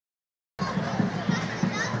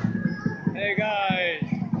Hey guys,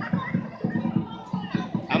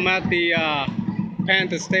 I'm at the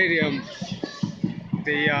Panthers Stadium.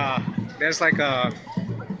 There's like a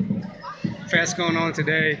fest going on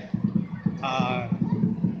today. Uh,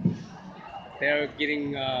 they're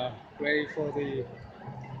getting ready for the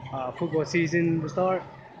football season to start.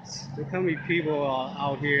 There can be people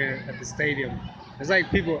out here at the stadium. There's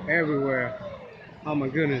like people everywhere. Oh my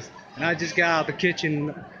goodness! And I just got out the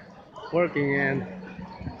kitchen working and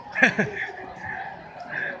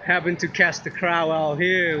happened to catch the crowd out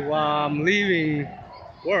here while I'm leaving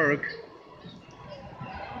work.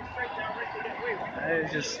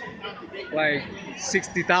 It's just like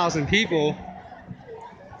 60,000 people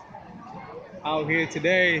out here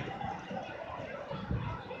today.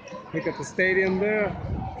 Look at the stadium there,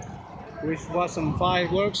 which was some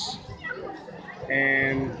fireworks,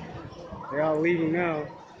 and they're all leaving now.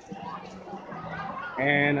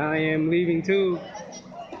 And I am leaving too,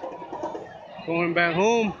 going back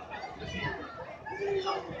home.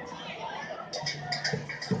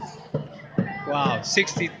 Wow,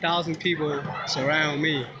 60,000 people surround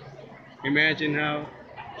me. Imagine how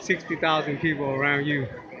 60,000 people around you.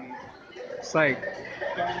 It's like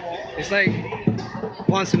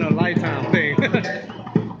once in a lifetime thing. I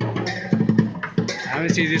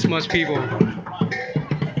haven't seen this much people.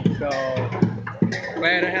 So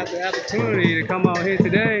glad I have the opportunity to come out here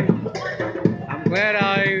today. I'm glad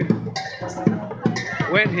I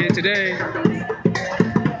went here today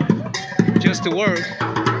just to work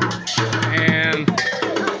and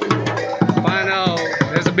find out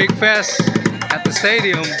there's a big fest at the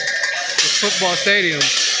stadium, the football stadium.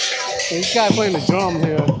 And this guy playing the drum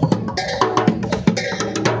here.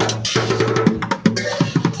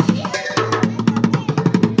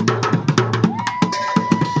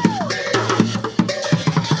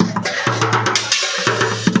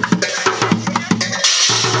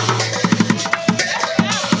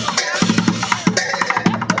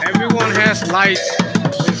 Everyone has lights.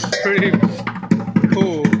 It's pretty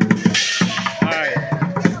cool. Alright,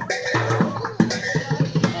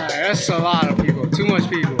 that's a lot of people. Too much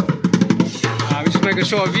people. I'm just making a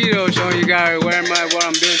short video showing you guys what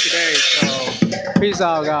I'm doing today. So peace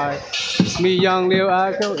out, guys. It's me, Young Leo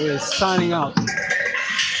Echo, is signing out.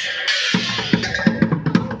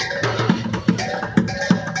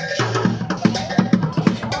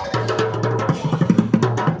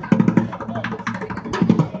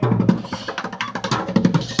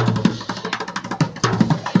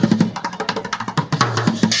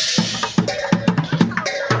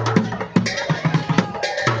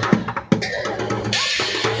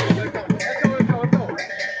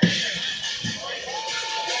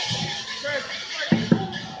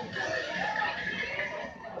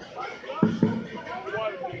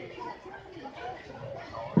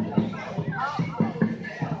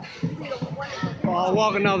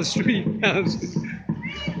 Walking down the street.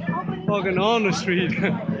 Walking on the street.